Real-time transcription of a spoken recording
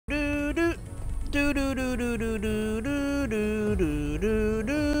Do do do do do do do do do do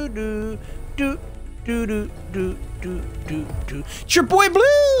do do do do do. It's your boy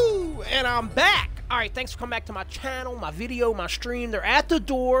Blue, and I'm back. All right, thanks for coming back to my channel, my video, my stream. They're at the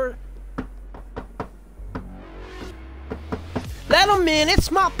door. Let them in.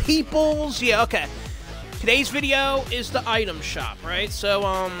 It's my peoples. Yeah, okay. Today's video is the item shop, right?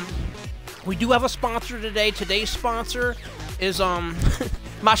 So, we do have a sponsor today. Today's sponsor is,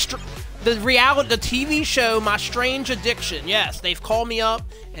 the TV show, My Strange Addiction. Yes, they've called me up,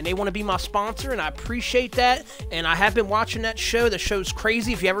 and they want to be my sponsor, and I appreciate that. And I have been watching that show. The show's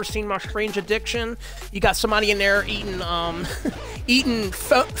crazy. If you ever seen My Strange Addiction, you got somebody in there eating, eating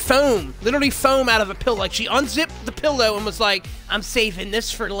foam, literally foam out of a pillow. Like, she unzipped the pillow and was like, I'm saving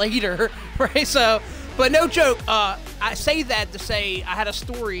this for later, right? So, but no joke, I say that to say I had a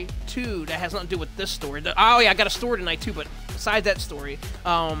story, too, that has nothing to do with this story. Oh, yeah, I got a story tonight, too, but besides that story,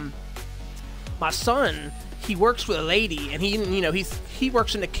 my son, he works with a lady, and he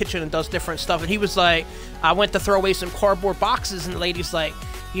works in the kitchen and does different stuff, and he was like, I went to throw away some cardboard boxes, and the lady's like,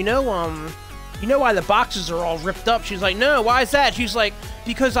 you know why the boxes are all ripped up? She's like, no, why is that? She's like,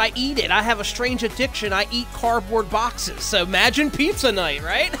 because I eat it. I have a strange addiction. I eat cardboard boxes. So imagine pizza night,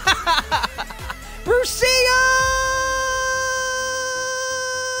 right? Brucia!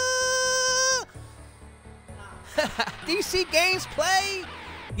 DC Games Play!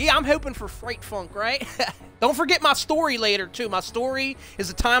 Yeah, I'm hoping for Fright Funk, right? Don't forget my story later, too. My story is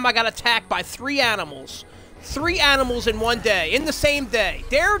the time I got attacked by 3 animals. 3 animals in one day, in the same day.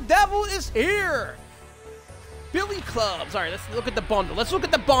 DareDevil is here! Billy Clubs. All right, let's look at the bundle. Let's look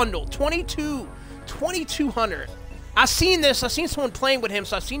at the bundle. 2200. I seen someone playing with him,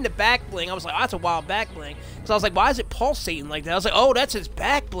 so I seen the back bling. I was like, oh, that's a wild back bling. So I was like, why is it pulsating like that? I was like, oh, that's his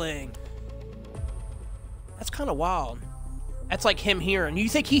back bling. That's kind of wild. That's like him hearing. You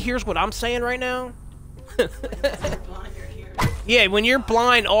think he hears what I'm saying right now? Yeah, when you're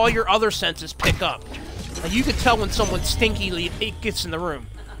blind, all your other senses pick up. Like, you can tell when someone stinky gets in the room.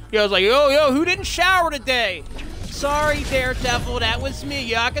 Yeah, I was like, yo, who didn't shower today? Sorry, DareDevil, that was me.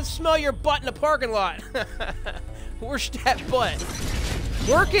 Yeah, I can smell your butt in the parking lot. Where's that butt?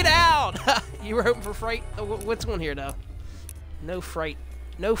 Work it out. You were hoping for Fright? Oh, what's going here, though? No Fright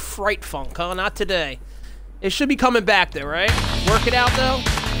Funk, huh? Not today. It should be coming back, though, right? Work it out, though.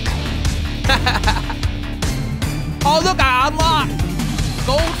 Oh, look, I unlocked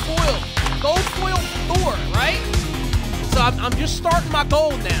gold foil Thor, right? So I'm just starting my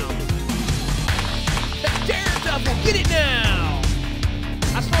gold now. DareDevil, get it now!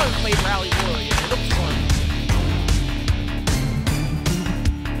 I still haven't played Rally Royale yet. It looks fun.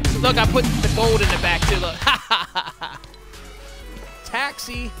 Look, I put the gold in the back, too, look.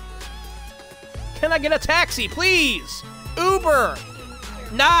 Taxi. Can I get a taxi, please? Uber.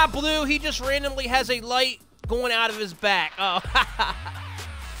 Nah, Blue, he just randomly has a light going out of his back. Oh.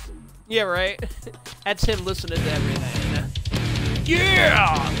 Yeah, right? That's him listening to everything.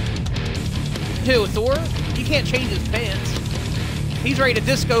 Yeah! Who, Thor? He can't change his pants. He's ready to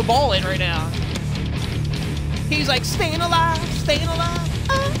disco ball it right now. He's like, staying alive, staying alive.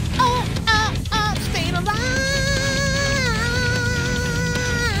 Staying alive.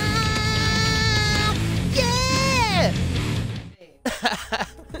 Yeah!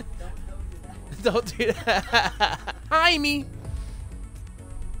 Don't do that. Jaime.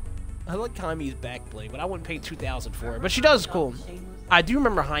 I like Jaime's back bling, but I wouldn't pay $2,000 for it. But she does cool. I do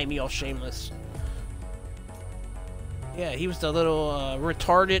remember Jaime all shameless. Yeah, he was the little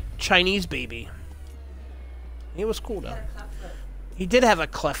retarded Chinese baby. He was cool though. He did have a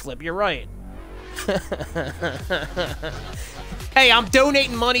cleft lip. You're right. Hey, I'm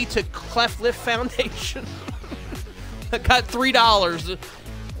donating money to Cleft Lip Foundation. I got $3.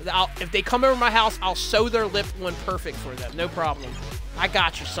 If they come over my house, I'll sew their lip one perfect for them. No problem. I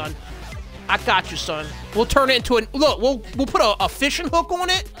got you, son. I got you, son. We'll turn it into a look. We'll put a fishing hook on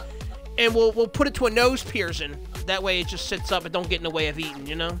it, and we'll put it to a nose piercing. That way, it just sits up and don't get in the way of eating.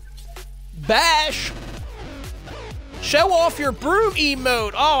 You know. Bash. Show off your broom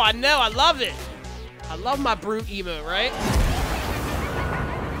emote. Oh, I know. I love it. I love my broom emote. Right.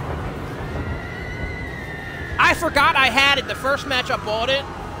 I forgot I had it the first match I bought it,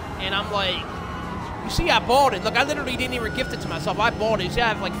 and I'm like, you see, I bought it. Look, I literally didn't even gift it to myself. I bought it. You see, I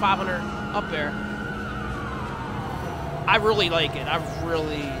have like 500 up there. I really like it. I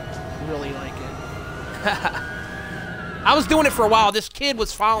really, really like it. I was doing it for a while. This kid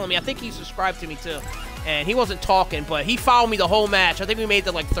was following me. I think he subscribed to me too. And he wasn't talking, but he followed me the whole match. I think we made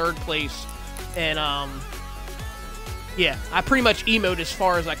it like 3rd place. And, yeah, I pretty much emoted as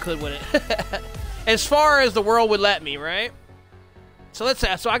far as I could with it. As far as the world would let me, right? So let's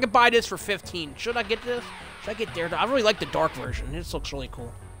say, so I could buy this for 15. Should I get this? Should I get DareDevil? I really like the dark version. This looks really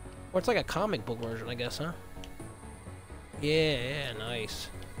cool. Or it's like a comic book version, I guess, huh? Yeah, nice.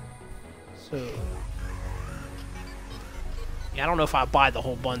 So, yeah, I don't know if I buy the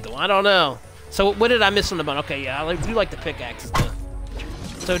whole bundle. I don't know. So what did I miss on the bundle? Okay, yeah, I do like the pickaxes though.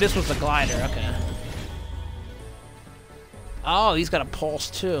 So this was the glider. Okay. Oh, he's got a pulse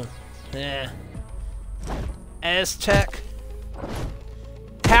too. Yeah. Aztec.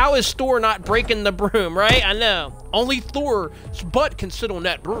 How is Thor not breaking the broom, right? I know. Only Thor's butt can sit on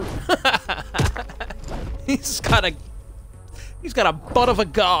that broom. He's got a butt of a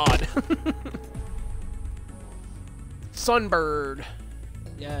god. Sunbird.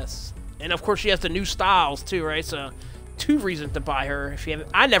 Yes. And of course she has the new styles too, right? So 2 reasons to buy her if you haven't.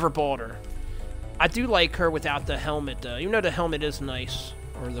 I never bought her. I do like her without the helmet though. Even though the helmet is nice.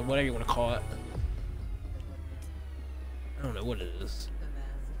 Or the whatever you want to call it. I don't know what it is.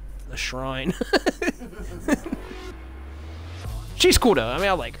 The shrine. She's cool though. I mean,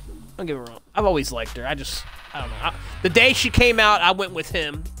 I like her. Don't get me wrong. I've always liked her. I don't know. The day she came out, I went with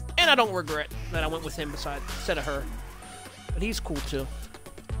him. And I don't regret that I went with him instead of her. But he's cool too.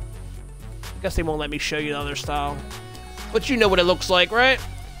 Guess they won't let me show you the other style. But you know what it looks like, right?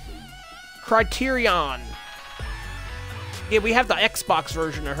 Criterion. Yeah, we have the Xbox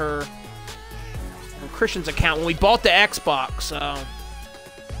version of her on Christian's account when we bought the Xbox, so...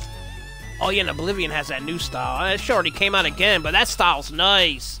 Oh yeah, and Oblivion has that new style. It already came out again, but that style's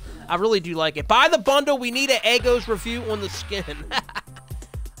nice. I really do like it. Buy the bundle. We need an Eggo's review on the skin.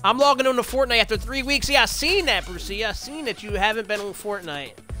 I'm logging on to Fortnite after 3 weeks. Yeah, I seen that, Brucey. I seen that you haven't been on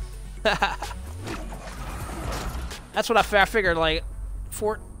Fortnite. That's what I figured. Like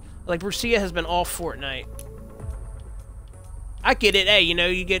Brucia has been off Fortnite. I get it. Hey, you know,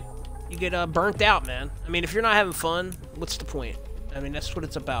 you get burnt out, man. I mean, if you're not having fun, what's the point? I mean, that's what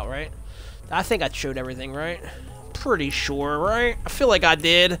it's about, right? I think I showed everything, right? Pretty sure, right? I feel like I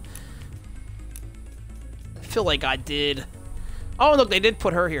did. Oh, look, they did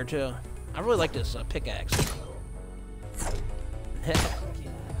put her here, too. I really like this pickaxe.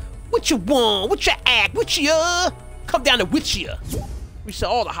 What you want? What you act? What you come down to with you? We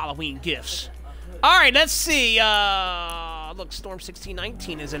sell all the Halloween gifts. All right, let's see. Look, Storm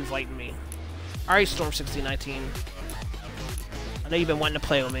 1619 is inviting me. All right, Storm 1619. I know you've been wanting to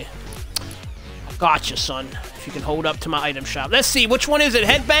play with me. Gotcha, son. If you can hold up to my item shop. Let's see, which one is it?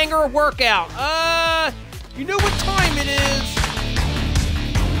 Headbanger or workout? You know what time it is.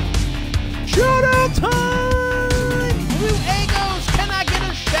 Shout out time! Blue Egos, can I get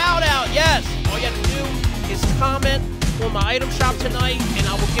a shout out? Yes. All you have to do is comment on my item shop tonight, and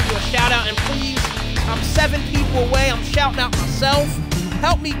I will give you a shout out. And please, I'm 7 people away. I'm shouting out myself.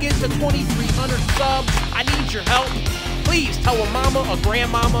 Help me get to 2,300 subs. I need your help. Please tell a mama, a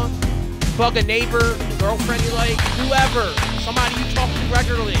grandmama, bug a neighbor, a girlfriend you like, whoever, somebody you talk to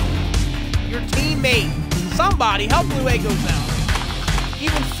regularly, your teammate, somebody, help Blue Egos out.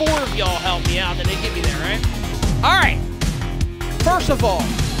 Even 4 of y'all help me out, and they get me there, right? All right. First of all,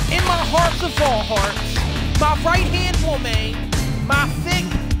 in my hearts of all hearts, my right-hand woman, my thick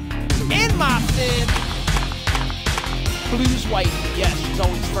and my thin, Blue's wifey. Yes, she's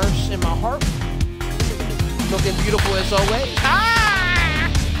always first in my heart. Looking beautiful as always. Ah!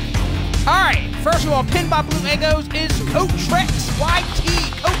 All right. First of all, pinned by Blue Egos is Cotrex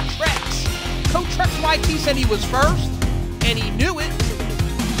YT. Cotrex YT said he was first, and he knew it.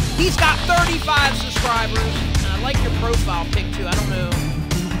 He's got 35 subscribers. And I like your profile pic too. I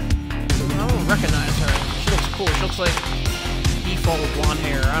don't recognize her. She looks cool. She looks like default with blonde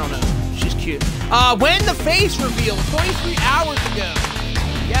hair. I don't know. She's cute. When the face reveal, 23 hours ago.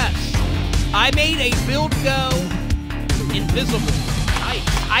 Yes. I made a build go invisible. Nice.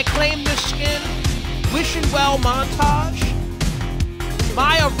 I claimed this skin. Wishing well montage.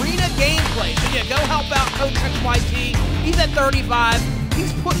 My arena gameplay. So yeah, go help out Cotrex YT. He's at 35.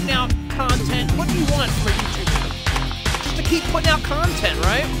 He's putting out content. What do you want from a YouTuber? Just to keep putting out content,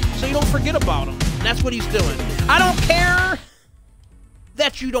 right? So you don't forget about him. And that's what he's doing. I don't care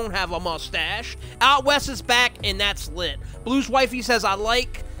that you don't have a mustache. Out West is back, and that's lit. Blue's wifey says,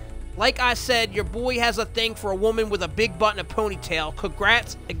 like I said, your boy has a thing for a woman with a big butt and a ponytail.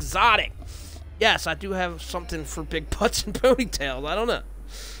 Congrats, exotic. Yes, I do have something for big butts and ponytails. I don't know.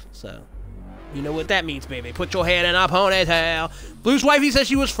 So, you know what that means, baby. Put your head in a ponytail. Blue's wifey says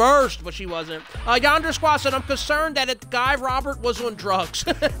she was first, but she wasn't. Yonder Squad said, I'm concerned that the guy Robert was on drugs.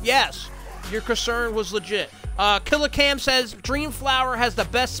 Yes, your concern was legit. Killer Cam says, Dreamflower has the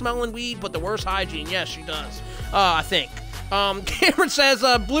best smelling weed, but the worst hygiene. Yes, she does. I think. Cameron says,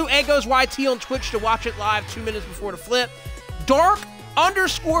 Blue Egos YT on Twitch to watch it live 2 minutes before the flip. Dark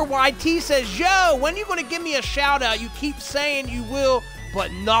Underscore YT says, yo, when you gonna give me a shout out? You keep saying you will,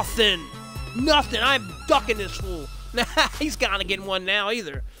 but nothing. Nothing. I'm ducking this fool. Nah, he's gonna get one now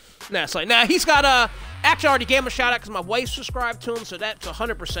either. Nah, it's like, nah, he's got actually, I already gave him a shout out because my wife subscribed to him, so that's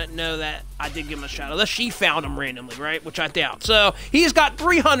 100% know that I did give him a shout out. Unless she found him randomly, right? Which I doubt. So he's got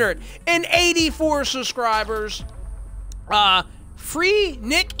 384 subscribers. Free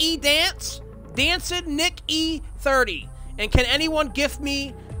Nick E Dance, Dancing Nick E 30. And can anyone gift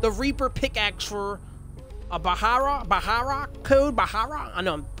me the Reaper pickaxe for a Bahara code? Bahara? I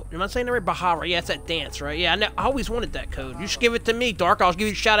know. Am I saying that right? Bahara. Yeah, it's that dance, right? Yeah, I always wanted that code. You should give it to me, Dark. I'll give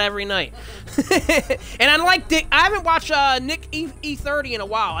you a shout out every night. And I like Dick. I haven't watched Nick E30 in a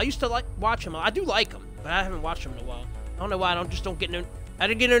while. I used to watch him. I do like him, but I haven't watched him in a while. I don't know why. I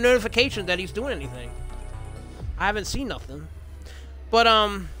didn't get no notification that he's doing anything. I haven't seen nothing. But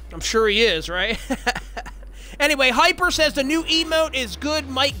I'm sure he is, right? Anyway, Hyper says the new emote is good.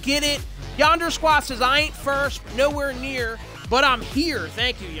 Might get it. Yonder Squad says I ain't first, nowhere near. But I'm here.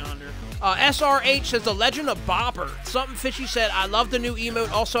 Thank you, Yonder. SRH says The Legend of Bobber. Something Fishy said, I love the new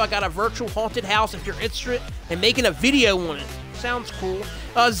emote. Also, I got a virtual haunted house if you're interested in making a video on it. Sounds cool.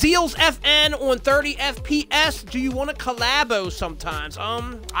 Zeals FN on 30 FPS. Do you want to collabo sometimes?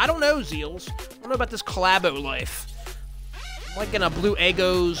 I don't know, Zeals. I don't know about this collabo life. I'm like in a Blue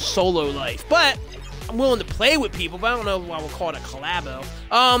Egos solo life. But I'm willing to play with people, but I don't know why we'll call it a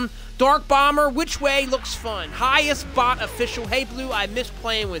collabo. Dark Bomber, which way looks fun? Highest bot official. Hey Blue, I miss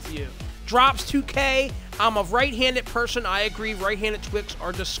playing with you. Drops 2K. I'm a right-handed person. I agree. Right-handed Twix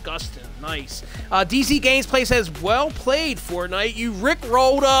are disgusting. Nice. DZ Gamesplay says, well played, Fortnite. You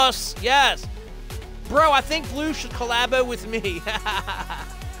rickrolled us. Yes. Bro, I think Blue should collabo with me.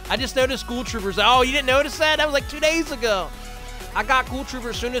 I just noticed Ghoul Troopers. Oh, you didn't notice that? That was like 2 days ago. I got Ghoul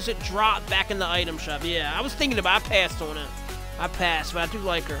Troopers as soon as it dropped back in the item shop. Yeah, I was thinking about it. I passed on it. I passed, but I do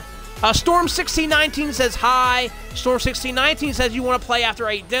like her. Storm1619 says hi. Storm1619 says you want to play after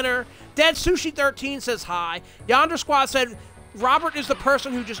I eat dinner. Dead Sushi 13 says hi. Yonder Squad said Robert is the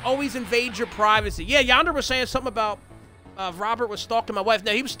person who just always invades your privacy. Yeah, Yonder was saying something about Robert was stalking my wife.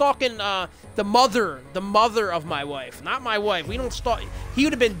 No, he was stalking the mother of my wife, not my wife. We don't stalk. He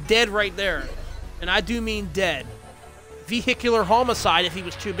would have been dead right there, and I do mean dead. Vehicular homicide if he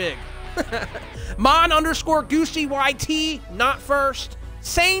was too big. Mon underscore Goosey YT not first.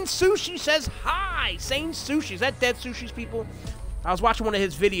 Sane Sushi says hi. Sane Sushi. Is that Dead Sushi's people? I was watching one of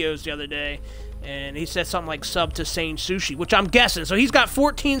his videos the other day, and he said something like sub to Sane Sushi, which I'm guessing. So he's got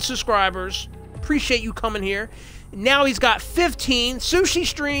 14 subscribers. Appreciate you coming here. Now he's got 15. Sushi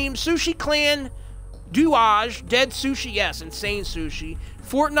Stream, Sushi Clan, Duage, Dead Sushi, yes, Insane Sushi,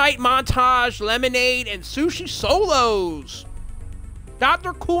 Fortnite Montage, Lemonade, and Sushi Solos.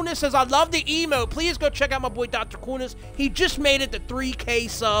 Dr. Coolness says, I love the emote. Please go check out my boy Dr. Coolness. He just made it to 3K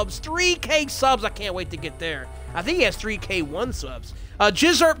subs. 3K subs. I can't wait to get there. I think he has 3K1 subs.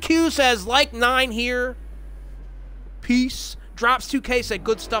 Jizzerp Q says, like 9 here. Peace. Drops 2K said,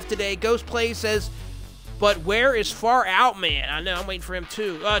 good stuff today. Ghost Play says, but where is Far Out Man? I know, I'm waiting for him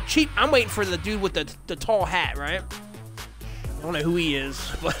too. Cheap, I'm waiting for the dude with the tall hat, right? I don't know who he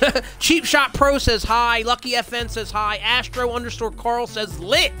is, but Cheap Shot Pro says hi. Lucky FN says hi. Astro underscore Carl says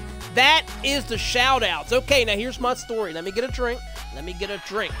lit. That is the shout outs. Okay, now here's my story. Let me get a drink. Let me get a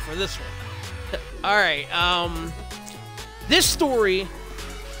drink for this one. All right. This story,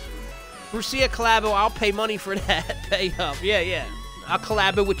 Brucia collabo. I'll pay money for that. Pay up. Yeah, yeah. I'll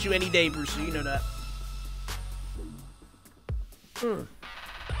collabo with you any day, Brucia. You know that.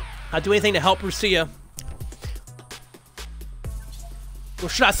 I'll do anything to help Brucia. Or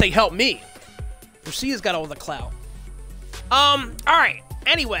should I say help me? Brucia's got all the clout. Alright.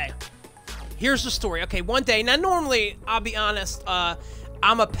 Anyway. Here's the story. Okay, one day. Now, normally, I'll be honest, I'm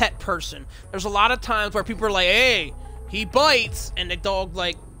a pet person. There's a lot of times where people are like, hey, he bites. And the dog,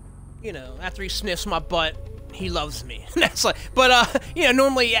 like, you know, after he sniffs my butt, he loves me. That's like, but, you know,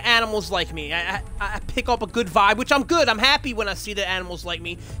 normally animals like me. I pick up a good vibe, which I'm good. I'm happy when I see that animals like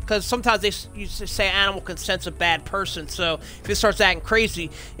me, because sometimes they used to say an animal can sense a bad person. So if it starts acting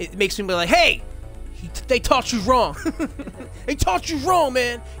crazy, it makes me be like, hey, they taught you wrong. They taught you wrong,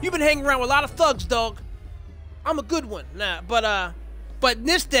 man. You've been hanging around with a lot of thugs, dog. I'm a good one. Nah, but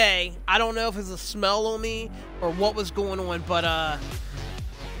this day, I don't know if it's a smell on me or what was going on, but,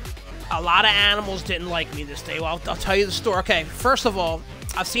 a lot of animals didn't like me this day. Well, I'll tell you the story. Okay, first of all,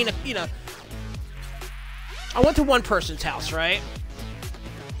 I've seen a, you know, I went to one person's house, right?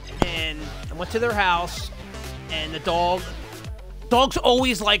 And I went to their house, and the dogs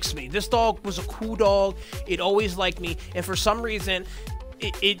always likes me. This dog was a cool dog. It always liked me. And for some reason,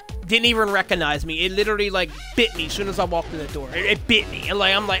 it didn't even recognize me. It literally, like, bit me as soon as I walked in the door. It bit me. And,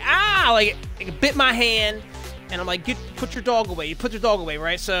 like, I'm like, ah! Like, it bit my hand. And I'm like, put your dog away. You put your dog away,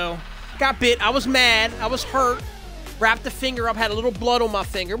 right? So, got bit. I was mad. I was hurt. Wrapped the finger up. Had a little blood on my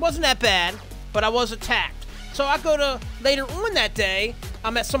finger. It wasn't that bad, but I was attacked. So, I go to, later on that day,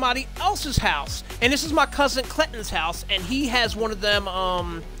 I'm at somebody else's house. And this is my cousin Clinton's house. And he has one of them,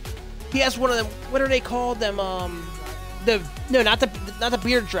 what are they called? Them, no, not the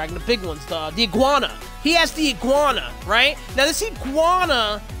bearded dragon, the big ones, the iguana. He has the iguana, right? Now this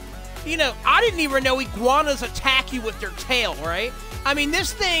iguana, you know, I didn't even know iguanas attack you with their tail, right? I mean,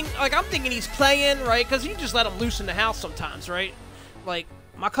 this thing, like, I'm thinking he's playing, right? Because you just let him loose in the house sometimes, right? Like,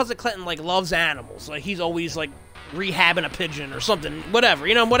 my cousin Clinton, like, loves animals. Like, he's always, like, rehabbing a pigeon or something, whatever.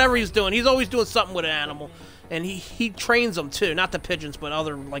 You know, whatever he's doing, he's always doing something with an animal. And he trains them, too. Not the pigeons, but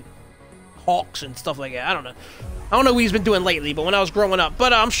other, like, hawks and stuff like that. I don't know what he's been doing lately, but when I was growing up.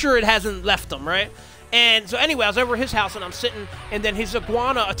 But I'm sure it hasn't left him, right? And so anyway, I was over at his house, and I'm sitting, and then his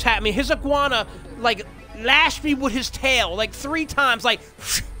iguana attacked me. His iguana, like, lashed me with his tail, like, 3 times, like,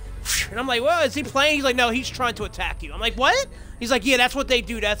 and I'm like, well, is he playing? He's like, no, he's trying to attack you. I'm like, what? He's like, yeah, that's what they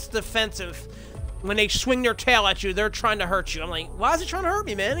do. That's defensive. When they swing their tail at you, they're trying to hurt you. I'm like, why is he trying to hurt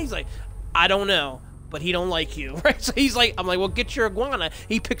me, man? He's like, I don't know. But he don't like you, right? So he's like, I'm like, well, get your iguana.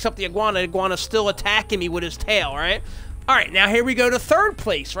 He picks up the iguana. The iguana's still attacking me with his tail, right? All right, now here we go to third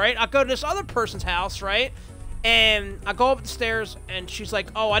place, right? I go to this other person's house, right? And I go up the stairs, and she's like,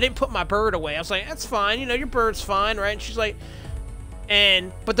 oh, I didn't put my bird away. I was like, that's fine. You know, your bird's fine, right? And she's like,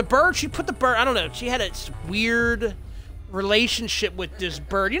 but the bird, she put the bird, I don't know. She had a weird relationship with this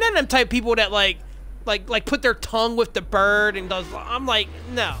bird. You know them type of people that, like put their tongue with the bird and does, I'm like,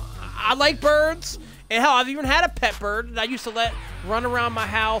 no. I like birds. And hell, I've even had a pet bird that I used to let run around my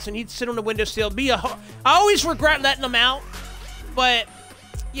house, and he'd sit on the windowsill. I always regret letting him out, but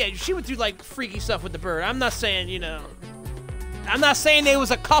yeah, she would do like freaky stuff with the bird. I'm not saying, you know, I'm not saying they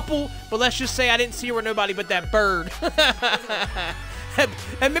was a couple, but let's just say I didn't see her with nobody but that bird.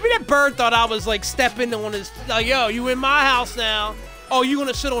 And maybe that bird thought I was like stepping on his, like, yo, you in my house now? Oh, you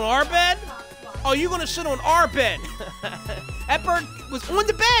gonna sit on our bed? Oh, you gonna sit on our bed? That bird was on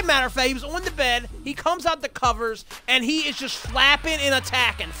the bed, matter of fact. He was on the bed. He comes out the covers, and he is just flapping and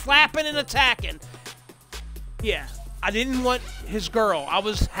attacking. Flapping and attacking. Yeah, I didn't want his girl. I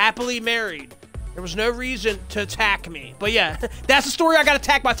was happily married. There was no reason to attack me. But yeah, that's the story. I got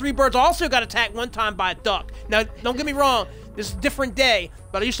attacked by 3 birds. I also got attacked one time by a duck. Now, don't get me wrong. This is a different day,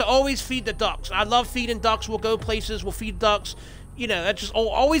 but I used to always feed the ducks. I love feeding ducks. We'll go places. We'll feed ducks. You know, that's just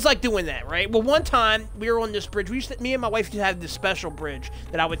always like doing that, right? Well, one time we were on this bridge. Me and my wife used to have this special bridge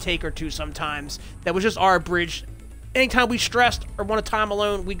that I would take her to sometimes. That was just our bridge. Anytime we stressed or want a time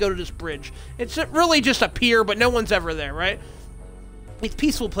alone, we go to this bridge. It's really just a pier, but no one's ever there, right? It's a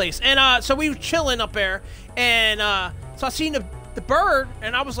peaceful place. And so we were chilling up there, and so I seen the bird,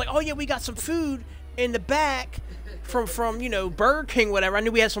 and I was like, oh yeah, we got some food in the back from you know, Burger King, whatever. I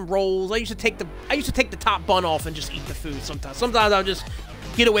knew we had some rolls. I used to take the top bun off and just eat the food sometimes. Sometimes I'll just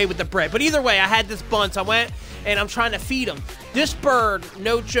get away with the bread. But either way, I had this bun, so I went and I'm trying to feed him. This bird,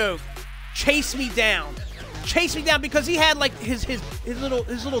 no joke, chased me down. Chased me down because he had like his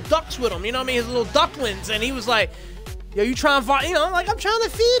little ducks with him, you know what I mean? His little ducklings, and he was like, yo, you trying to, you know, like, I'm trying to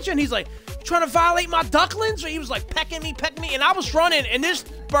feed you. And he's like, you trying to violate my ducklings? Or he was like pecking me, and I was running, and this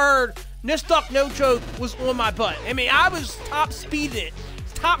bird, this duck, no joke, was on my butt. I mean, I was top speeding.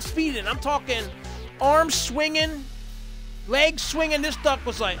 I'm talking arms swinging, legs swinging. This duck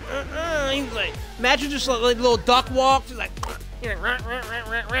was like, he was like, imagine just like a little duck walk, just like,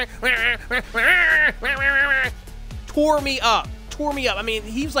 tore me up. I mean,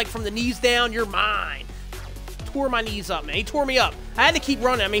 he was like, from the knees down, you're mine. Tore my knees up, man. He tore me up. I had to keep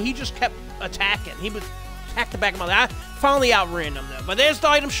running. I mean, he just kept attacking. He would attack the back of my leg. I finally outran him, though. But there's the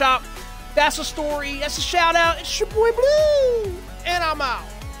item shop. That's a story. That's a shout out. It's your boy Blue. And I'm out.